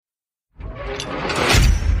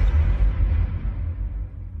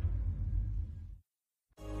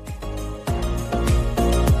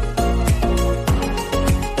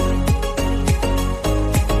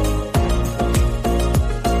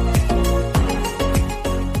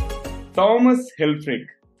Thomas Helfrich,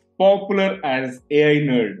 popular as AI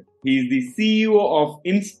Nerd. He is the CEO of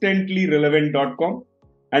InstantlyRelevant.com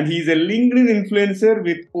and he is a LinkedIn influencer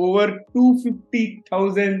with over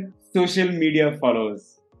 250,000 social media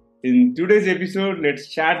followers. In today's episode, let's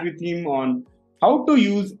chat with him on how to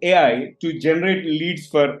use AI to generate leads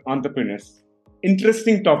for entrepreneurs.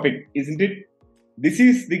 Interesting topic, isn't it? This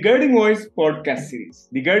is the Guiding Voice podcast series,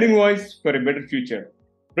 the Guiding Voice for a Better Future.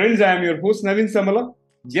 Friends, I am your host Navin Samala,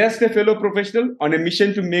 just a fellow professional on a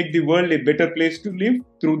mission to make the world a better place to live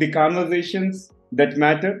through the conversations that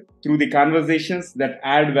matter, through the conversations that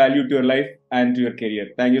add value to your life and to your career.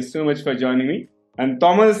 Thank you so much for joining me. And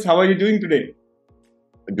Thomas, how are you doing today?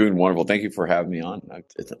 I'm doing wonderful. Thank you for having me on.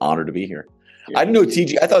 It's an honor to be here. Yeah. I didn't know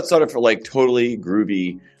TG. I thought it started for like totally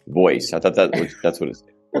groovy voice. I thought that's what it's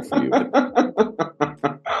for you.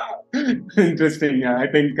 Interesting. Yeah, I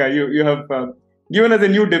think you have given us a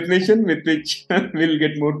new definition with which we'll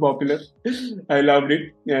get more popular. I loved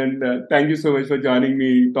it. And thank you so much for joining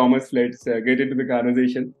me, Thomas. Let's get into the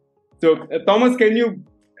conversation. So, Thomas, can you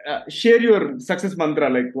share your success mantra?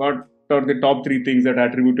 Like, what are the top 3 things that are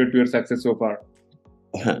attributed to your success so far?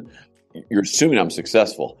 You're assuming I'm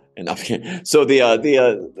successful. And so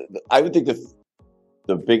I would think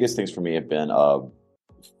the biggest things for me have been,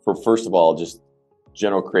 for first of all, just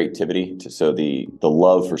general creativity. So the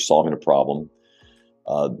love for solving a problem.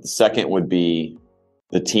 The second would be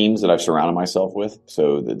the teams that I've surrounded myself with.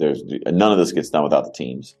 So there's none of this gets done without the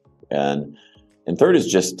teams. And third is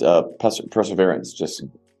just perseverance, just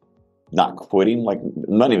not quitting. Like,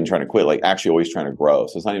 I'm not even trying to quit, like actually always trying to grow.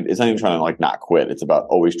 So it's not even trying to like not quit. It's about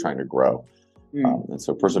always trying to grow. And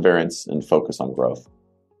so perseverance and focus on growth.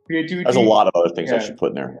 Creativity. There's a lot of other things I should put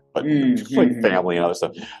in there, but like family and other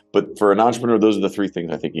stuff. But for an entrepreneur, those are the 3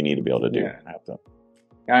 things I think you need to be able to do. Yeah.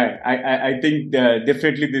 I think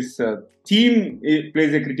definitely this team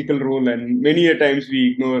plays a critical role, and many a times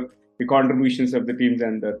we ignore the contributions of the teams.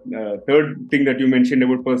 And the third thing that you mentioned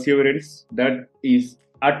about perseverance, that is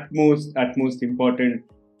utmost important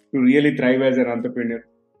to really thrive as an entrepreneur.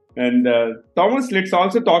 And Thomas, let's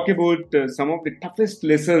also talk about some of the toughest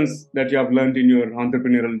lessons that you have learned in your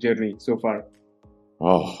entrepreneurial journey so far.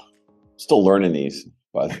 Oh, still learning these,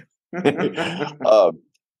 but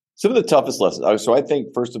some of the toughest lessons. So I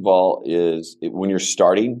think first of all is when you're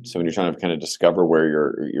starting. So when you're trying to kind of discover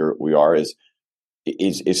where we are is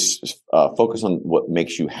focus on what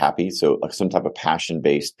makes you happy. So like some type of passion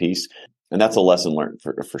based piece, and that's a lesson learned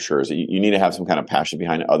for sure. Is you need to have some kind of passion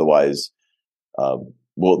behind it. Otherwise,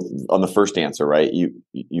 well, on the first answer, right, you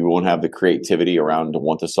won't have the creativity around to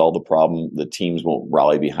want to solve the problem. The teams won't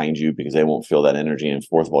rally behind you because they won't feel that energy. And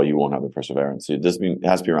fourth of all, you won't have the perseverance. So it has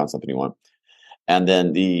to be around something you want. And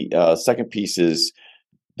then the second piece is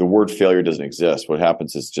the word failure doesn't exist. What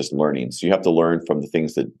happens is just learning. So you have to learn from the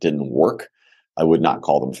things that didn't work. I would not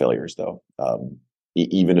call them failures, though.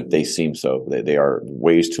 Even if they seem so, they are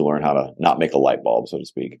ways to learn how to not make a light bulb, so to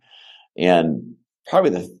speak. And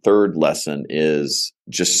probably the third lesson is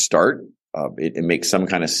just start. It makes some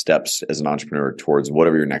kind of steps as an entrepreneur towards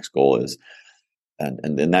whatever your next goal is.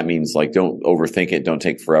 And then that means like, don't overthink it. Don't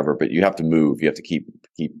take forever, but you have to move. You have to keep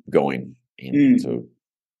going. And so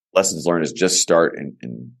lessons learned is just start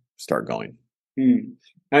and start going.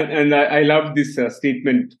 And I love this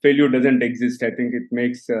statement. Failure doesn't exist. I think it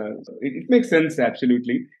makes sense.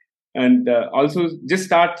 Absolutely. And also just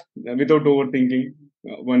start without overthinking.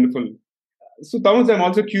 Wonderful. So Thomas, I'm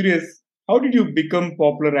also curious, how did you become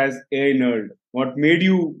popular as AI nerd? What made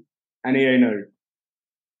you an AI nerd?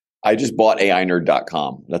 I just bought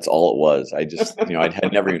AInerd.com. That's all it was. I just, I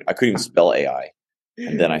couldn't even spell AI.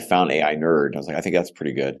 And then I found AI Nerd. I was like, I think that's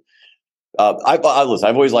pretty good. I've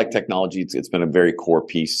always liked technology. It's been a very core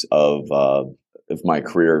piece of my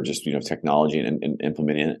career, just, technology and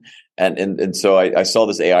implementing it. And so I saw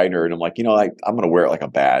this AI Nerd. I'm like, I'm going to wear it like a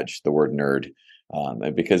badge, the word nerd.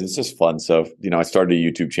 Because it's just fun. So, I started a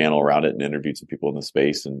YouTube channel around it and interviewed some people in the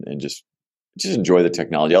space and just enjoy the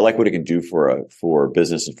technology. I like what it can do for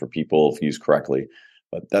business and for people if used correctly.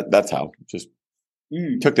 But that's how just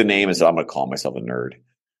took the name and said, I'm going to call myself a nerd.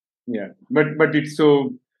 Yeah. But it's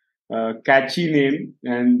so catchy name.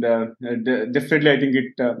 And definitely, I think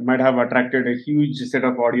it might have attracted a huge set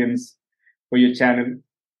of audience for your channel.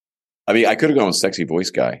 I mean, I could have gone with Sexy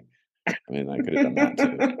Voice Guy. I could have done that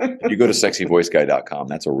too. If you go to sexyvoiceguy.com,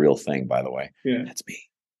 that's a real thing, by the way. Yeah. That's me.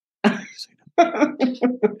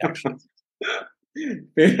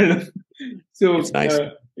 Fair enough. So, it's nice.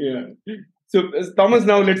 Yeah. So, Thomas,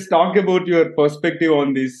 now let's talk about your perspective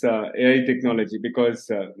on this AI technology, because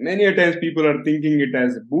many a times people are thinking it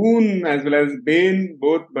as boon as well as bane,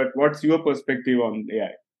 both. But what's your perspective on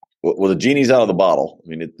AI? Well, the genie's out of the bottle. I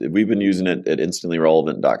mean, we've been using it at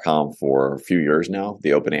instantlyrelevant.com for a few years now,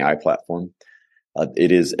 the OpenAI platform.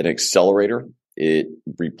 It is an accelerator. It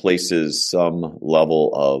replaces some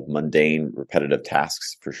level of mundane, repetitive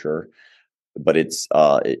tasks for sure, but it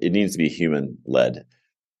needs to be human led.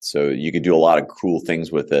 So you could do a lot of cool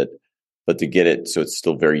things with it, but to get it so it's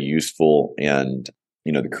still very useful, and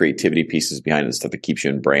the creativity pieces behind it, the stuff that keeps you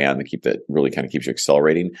in brand, that really kind of keeps you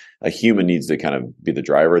accelerating. A human needs to kind of be the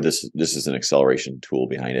driver. This is an acceleration tool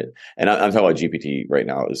behind it. And I'm talking about GPT right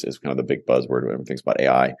now is kind of the big buzzword when everything's about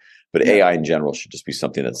AI. But yeah, AI in general should just be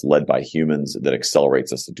something that's led by humans that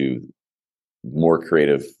accelerates us to do more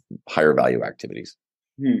creative, higher value activities.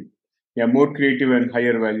 Yeah, more creative and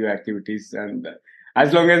higher value activities. And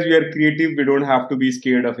as long as we are creative, we don't have to be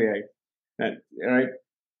scared of AI. Right?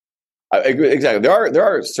 I agree. Exactly. There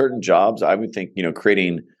are certain jobs I would think,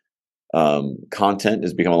 creating content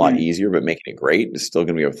has become a lot easier, but making it great is still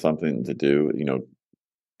going to be something to do.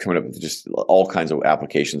 Coming up with just all kinds of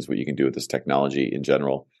applications, what you can do with this technology in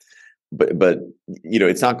general. But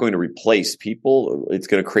it's not going to replace people. It's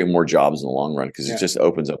going to create more jobs in the long run because it just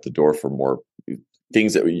opens up the door for more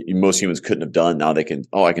things that most humans couldn't have done. Now they can,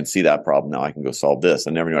 I can see that problem. Now I can go solve this.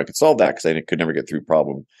 I never knew I could solve that because I could never get through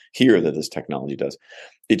problem here that this technology does.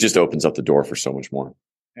 It just opens up the door for so much more.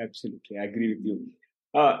 Absolutely. I agree with you.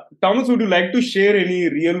 Thomas, would you like to share any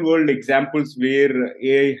real world examples where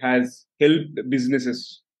AI has helped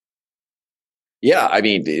businesses? Yeah, I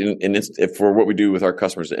mean, for what we do with our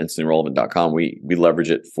customers at instantlyrelevant.com, we leverage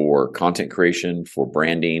it for content creation, for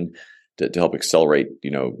branding, to help accelerate,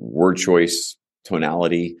 word choice,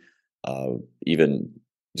 tonality, even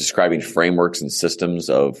describing frameworks and systems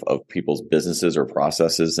of people's businesses or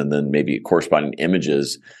processes, and then maybe corresponding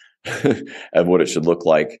images of what it should look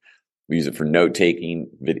like. We use it for note taking,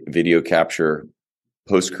 video capture,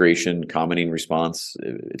 post creation, commenting, response.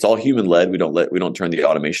 It's all human led. We don't turn the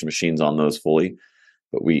automation machines on those fully,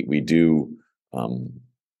 but we do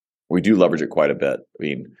leverage it quite a bit. I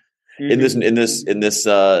mean, in this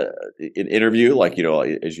interview, like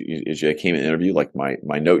as you came in interview, like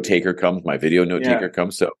my note taker comes, my video note taker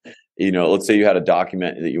comes. So let's say you had a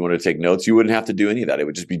document that you wanted to take notes, you wouldn't have to do any of that. It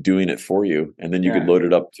would just be doing it for you, and then you could load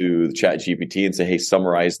it up to the Chat GPT and say, "Hey,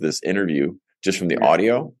 summarize this interview just from the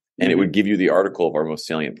audio." And it would give you the article of our most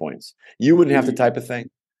salient points. You wouldn't have to type a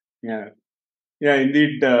thing. Yeah,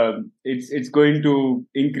 indeed. It's going to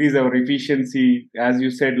increase our efficiency, as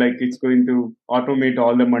you said. Like it's going to automate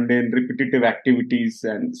all the mundane, repetitive activities,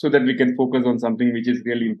 and so that we can focus on something which is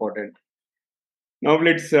really important. Now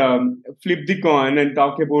let's flip the coin and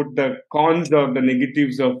talk about the cons or the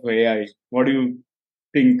negatives of AI. What do you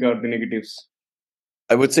think are the negatives?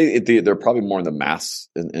 I would say they're probably more in the mass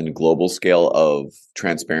and global scale of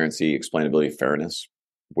transparency, explainability, fairness,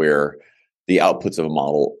 where the outputs of a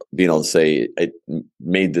model, being able to say it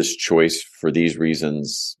made this choice for these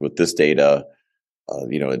reasons with this data.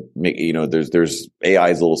 There's AI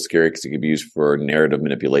is a little scary because it can be used for narrative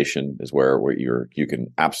manipulation, is where you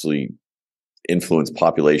can absolutely influence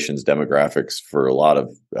populations, demographics for a lot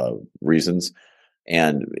of reasons,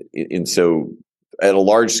 and so. At a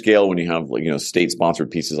large scale, when you have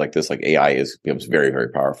state-sponsored pieces like this, like AI becomes very, very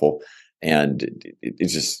powerful, and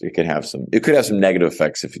it could have some negative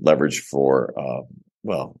effects if leveraged for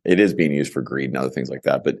it is being used for greed and other things like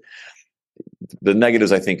that. But the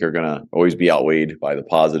negatives I think are going to always be outweighed by the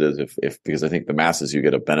positives, because I think the masses who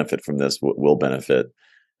get a benefit from this will benefit,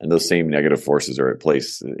 and those same negative forces are at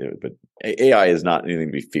place. But AI is not anything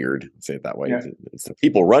to be feared. Say it that way. Yeah. It's the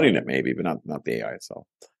people running it, maybe, but not the AI itself.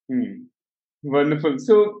 Wonderful.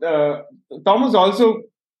 So, Thomas, also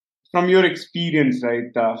from your experience, right?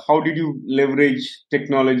 How did you leverage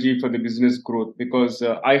technology for the business growth? Because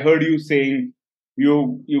I heard you saying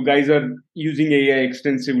you guys are using AI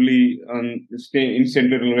extensively on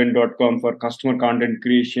instantlyrelevant.com for customer content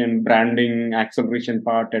creation, branding, acceleration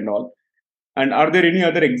part, and all. And are there any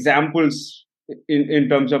other examples in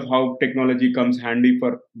terms of how technology comes handy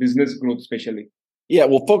for business growth, especially? Yeah,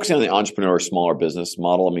 well, focusing on the entrepreneur, smaller business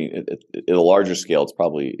model. I mean, at a larger scale, it's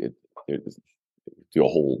probably do a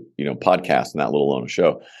whole podcast and that, let alone a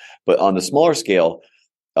show. But on the smaller scale,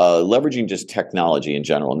 leveraging just technology in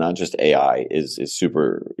general, not just AI, is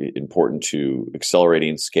super important to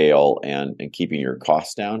accelerating scale and keeping your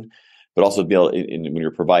costs down. But also be able, when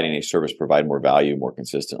you're providing a service, provide more value more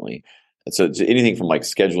consistently. And so it's anything from like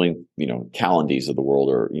scheduling, calendars of the world,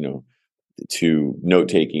 or to note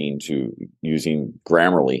taking, to using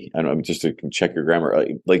Grammarly. Just to check your grammar.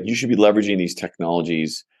 Like you should be leveraging these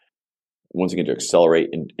technologies once again to accelerate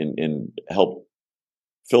and help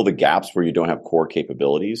fill the gaps where you don't have core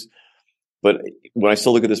capabilities. But when I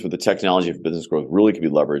still look at this with the technology for business growth, really can be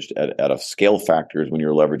leveraged at a scale factor is when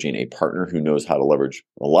you're leveraging a partner who knows how to leverage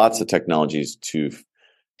lots of technologies to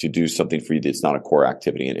do something for you that's not a core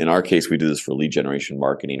activity. And in our case, we do this for lead generation,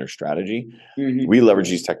 marketing, or strategy. Mm-hmm. We leverage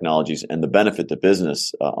these technologies, and the benefit to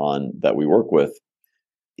business on that we work with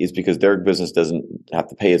is because their business doesn't have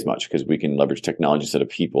to pay as much because we can leverage technology instead of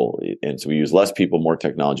people. And so we use less people, more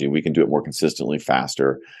technology. We can do it more consistently,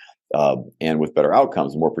 faster, and with better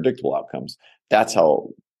outcomes, more predictable outcomes. That's how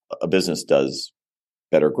a business does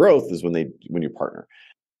better growth, is when you partner.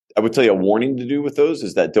 I would tell you a warning to do with those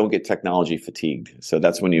is that don't get technology fatigued. So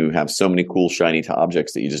that's when you have so many cool, shiny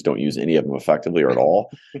objects that you just don't use any of them effectively or at all.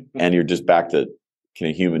 And you're just back to, can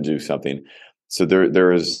a human do something? So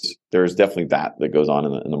there is definitely that goes on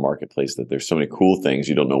in the marketplace, that there's so many cool things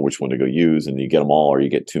you don't know which one to go use, and you get them all or you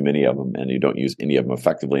get too many of them and you don't use any of them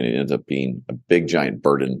effectively, and it ends up being a big giant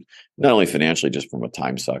burden, not only financially, just from a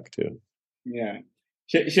time suck too. Yeah.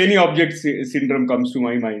 Shiny object syndrome comes to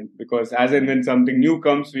my mind, because as and when something new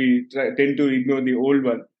comes, we tend to ignore the old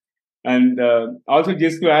one. And also,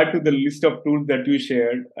 just to add to the list of tools that you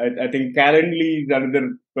shared, I think Calendly is another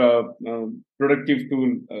productive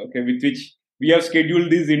tool, with which we have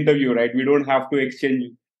scheduled this interview, right? We don't have to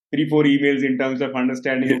exchange 3-4 emails in terms of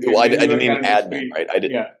understanding. Okay, well, I didn't need an admin,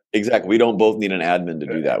 right? Exactly. We don't both need an admin to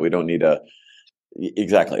do that. We don't need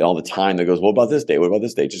exactly all the time that goes, what about this day? What about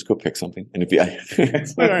this day? Just go pick something. And if you,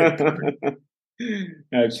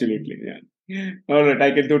 absolutely. Yeah. All right.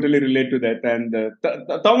 I can totally relate to that. And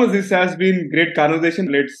Thomas, this has been great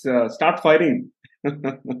conversation. Let's start firing.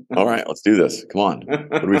 All right, let's do this. Come on.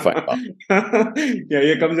 What do we fight about? Yeah,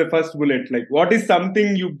 here comes the first bullet. Like, what is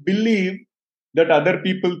something you believe that other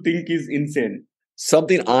people think is insane?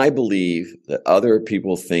 Something I believe that other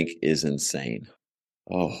people think is insane.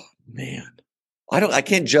 Oh, man. I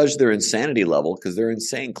can't judge their insanity level because they're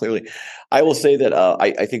insane, clearly. I will say that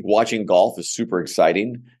I think watching golf is super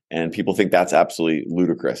exciting, and people think that's absolutely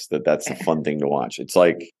ludicrous, that's a fun thing to watch. It's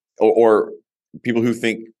like, or people who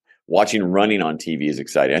think watching running on TV is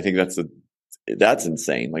exciting. I think that's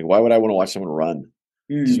insane. Like, why would I want to watch someone run?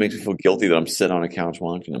 It just makes me feel guilty that I'm sitting on a couch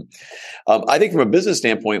watching them. I think from a business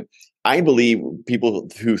standpoint, I believe people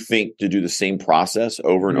who think to do the same process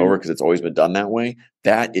over and over because it's always been done that way,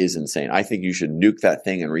 that is insane. I think you should nuke that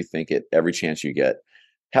thing and rethink it every chance you get.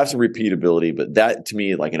 Have some repeatability, but that to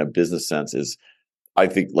me, like in a business sense, is, I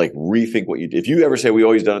think, like, rethink what you do. If you ever say we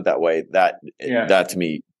always done it that way, that to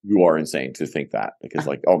me, you are insane to think that, because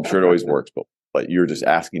like, oh, I'm sure it always works, but you're just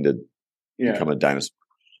asking to become a dinosaur.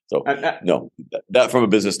 So no, that from a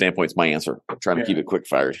business standpoint is my answer. I'm trying to keep it quick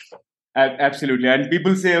fired. Absolutely. And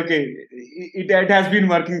people say, okay, it has been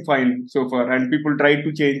working fine so far, and people tried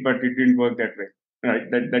to change, but it didn't work that way.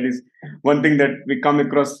 Right. That is one thing that we come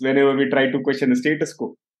across whenever we try to question the status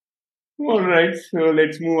quo. All right. So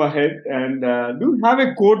let's move ahead. And do you have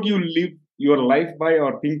a quote you live your life by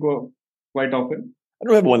or think of quite often? I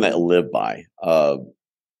don't have one that I live by. But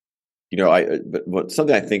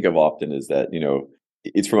something I think of often is that,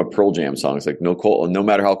 it's from a Pearl Jam song. It's like, no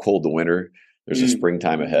matter how cold the winter, there's a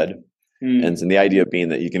springtime ahead. And the idea being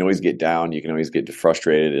that you can always get down, you can always get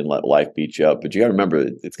frustrated and let life beat you up, but you got to remember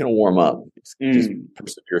it's going to warm up. Just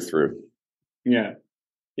persevere through. Yeah.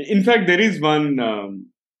 In fact, there is one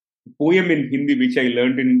poem in Hindi which I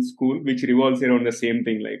learned in school, which revolves around the same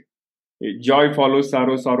thing. Like, joy follows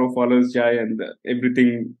sorrow, sorrow follows joy, and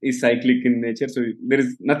everything is cyclic in nature. So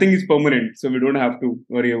nothing is permanent. So we don't have to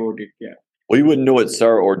worry about it. Yeah. Well, you wouldn't know what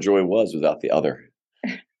sorrow or joy was without the other,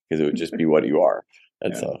 because it would just be what you are.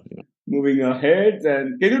 That's Moving ahead,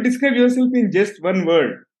 and can you describe yourself in just one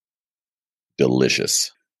word?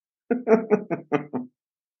 Delicious.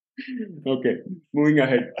 Okay, moving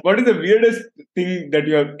ahead. What is the weirdest thing that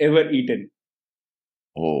you have ever eaten?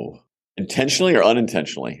 Oh, intentionally or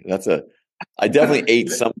unintentionally? I definitely ate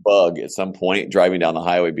some bug at some point, driving down the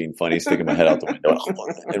highway, being funny, sticking my head out the window,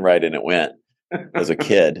 and right in it went as a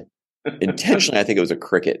kid. Intentionally, I think it was a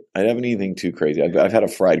cricket. I haven't anything too crazy. I've had a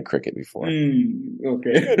fried cricket before.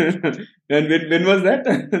 Okay. And when was that?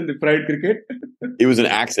 The fried cricket? It was an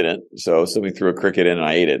accident. So somebody threw a cricket in and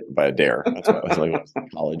I ate it by a dare. That's what I was like when I was in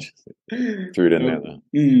college. Threw it in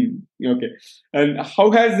there. Okay. And how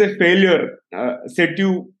has the failure set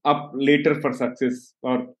you up later for success?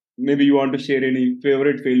 Or maybe you want to share any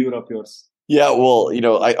favorite failure of yours? Yeah, well,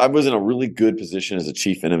 I was in a really good position as a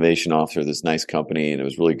chief innovation officer of this nice company, and it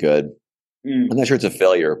was really good. I'm not sure it's a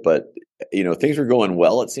failure, but things were going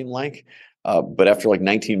well, it seemed like. But after like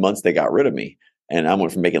 19 months, they got rid of me, and I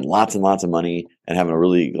went from making lots and lots of money and having a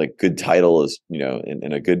really like good title as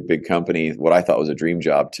in a good big company, what I thought was a dream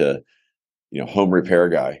job, to home repair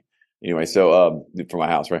guy. Anyway, so for my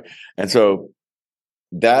house, right? And so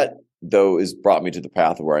that though has brought me to the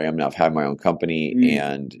path where I am now of having my own company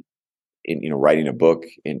and writing a book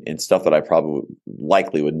and stuff that I probably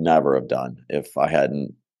likely would never have done if I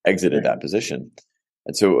hadn't exited that position.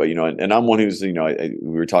 And so, and I'm one who's, we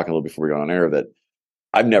were talking a little before we got on air that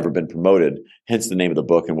I've never been promoted, hence the name of the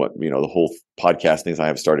book and what, the whole podcast things I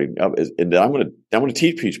have started up is, and I'm going to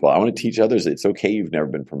teach people. I want to teach others. It's okay. You've never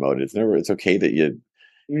been promoted. It's okay that you,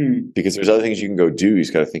 because there's other things you can go do. You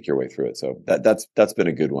just got to think your way through it. So that's been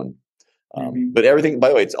a good one. But everything, by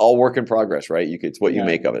the way, it's all work in progress, right? It's what you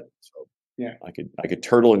make of it. So I could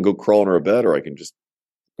turtle and go crawl under a bed, or I can just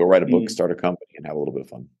go write a book, start a company, and have a little bit of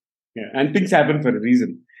fun. Yeah, and things happen for a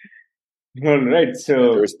reason. All right.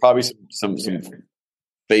 So there's probably some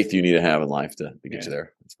faith you need to have in life to get you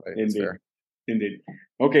there. That's right. Indeed. That's fair. Indeed.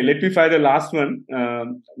 Okay, let me fire the last one.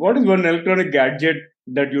 What is one electronic gadget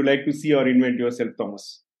that you like to see or invent yourself,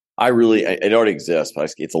 Thomas? It already exists,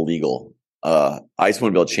 but it's illegal. I just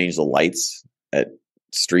want to be able to change the lights at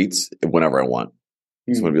streets whenever I want.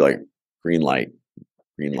 I just want to be like, green light.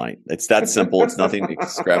 It's that simple. It's nothing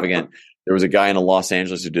extravagant. There was a guy in Los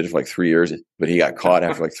Angeles who did it for like 3 years, but he got caught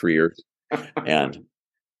after like 3 years. And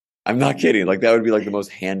I'm not kidding. Like that would be like the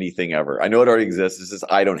most handy thing ever. I know it already exists. It's just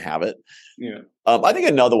I don't have it. Yeah. I think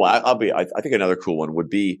another one. I think another cool one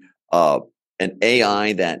would be an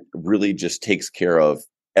AI that really just takes care of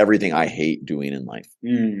everything I hate doing in life.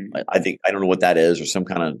 I don't know what that is, or some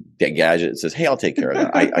kind of gadget that says, "Hey, I'll take care of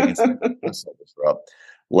that. I can set this up.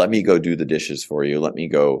 Let me go do the dishes for you. Let me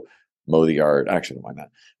go mow the yard." I actually don't mind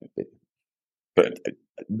that. But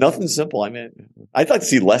nothing simple. I mean, I'd like to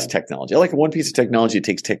see less technology. I like one piece of technology. It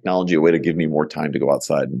takes technology away to give me more time to go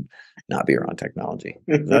outside and not be around technology.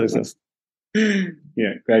 Does that exist?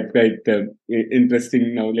 Yeah, quite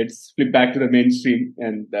interesting. Now let's flip back to the mainstream.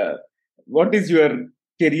 And what is your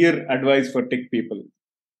career advice for tech people?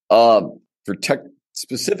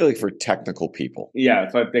 Specifically for technical people. Yeah,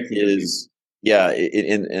 for technical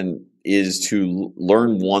people. Is to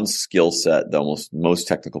learn one skill set that most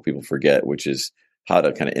technical people forget, which is how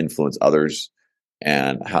to kind of influence others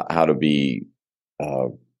and how to be,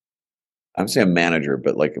 I'm saying a manager,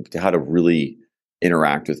 but like how to really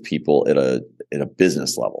interact with people at a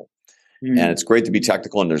business level. And it's great to be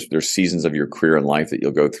technical, and there's seasons of your career and life that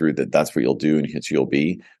you'll go through that's what you'll do and you'll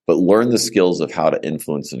be. But learn the skills of how to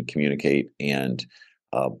influence and communicate and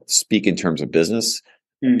speak in terms of business.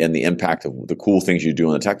 And the impact of the cool things you do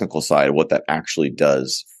on the technical side, what that actually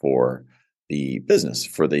does for the business,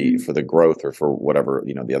 for the growth, or for whatever,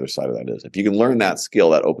 the other side of that is. If you can learn that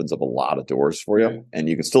skill, that opens up a lot of doors for you, and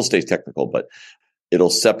you can still stay technical, but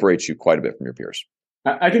it'll separate you quite a bit from your peers.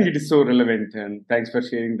 I think it is so relevant, and thanks for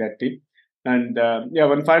sharing that tip. And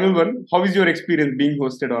one final one. How is your experience being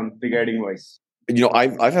hosted on The Guiding Voice?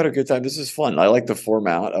 I've had a good time. This is fun. I like the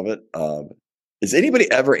format of it. Does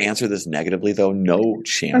anybody ever answer this negatively though? No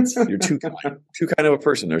chance. You're too kind of a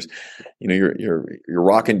person. There's, you're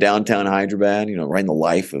rocking downtown Hyderabad, writing the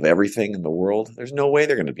life of everything in the world. There's no way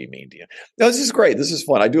they're going to be mean to you. No, this is great. This is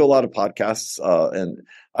fun. I do a lot of podcasts, and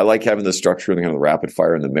I like having the structure and the kind of the rapid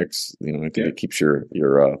fire in the mix. I think it keeps your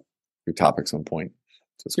topics on point.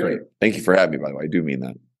 So it's great. Thank you for having me, by the way. I do mean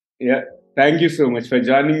that. Yeah. Thank you so much for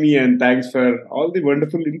joining me, and thanks for all the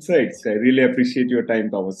wonderful insights. I really appreciate your time,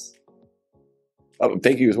 Thomas. Oh,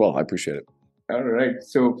 thank you as well. I appreciate it. All right.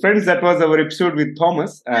 So, friends, that was our episode with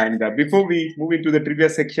Thomas. And before we move into the trivia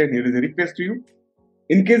section, here is a request to you.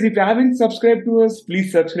 In case if you haven't subscribed to us,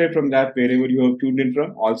 please subscribe from that wherever you have tuned in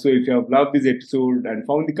from. Also, if you have loved this episode and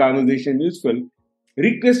found the conversation useful,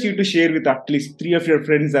 request you to share with at least 3 of your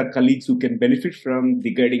friends or colleagues who can benefit from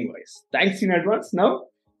The Guiding Voice. Thanks in advance. Now,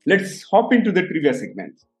 let's hop into the trivia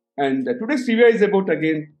segment. And today's trivia is about,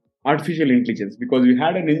 again, artificial intelligence, because we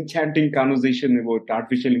had an enchanting conversation about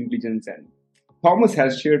artificial intelligence, and Thomas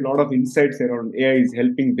has shared a lot of insights around AI is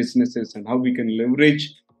helping businesses and how we can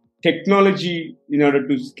leverage technology in order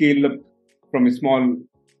to scale up from a small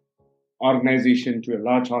organization to a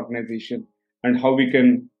large organization, and how we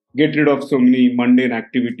can get rid of so many mundane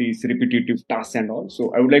activities, repetitive tasks and all.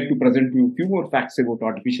 So I would like to present you a few more facts about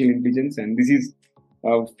artificial intelligence, and this is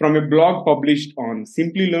from a blog published on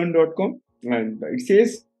simplylearn.com, and it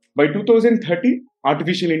says, by 2030,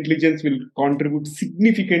 artificial intelligence will contribute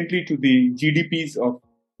significantly to the GDPs of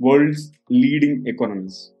world's leading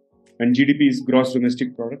economies. And GDP is gross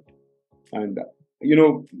domestic product. And,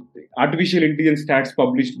 artificial intelligence stats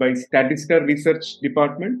published by Statistical Research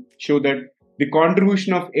Department show that the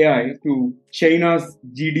contribution of AI to China's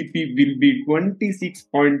GDP will be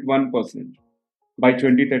 26.1% by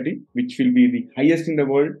 2030, which will be the highest in the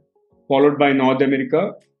world, followed by North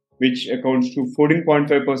America, which accounts to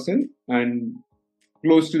 14.5%, and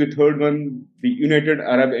close to the third one, the United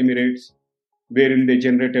Arab Emirates, wherein they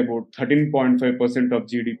generate about 13.5% of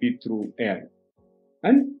GDP through AI.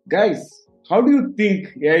 And guys, how do you think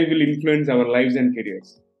AI will influence our lives and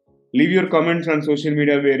careers? Leave your comments on social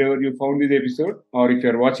media wherever you found this episode, or if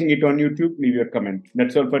you're watching it on YouTube, leave your comment.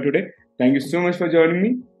 That's all for today. Thank you so much for joining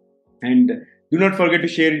me. And do not forget to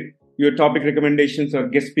share your topic recommendations or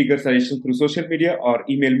guest speaker suggestions through social media or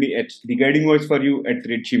email me at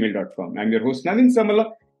theguidingvoiceforyou@gmail.com. I'm your host, Navin Samala,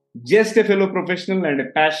 just a fellow professional and a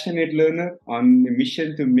passionate learner on a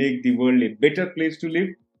mission to make the world a better place to live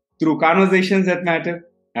through conversations that matter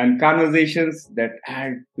and conversations that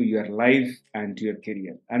add to your life and to your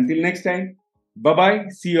career. Until next time, bye bye.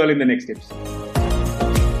 See you all in the next episode.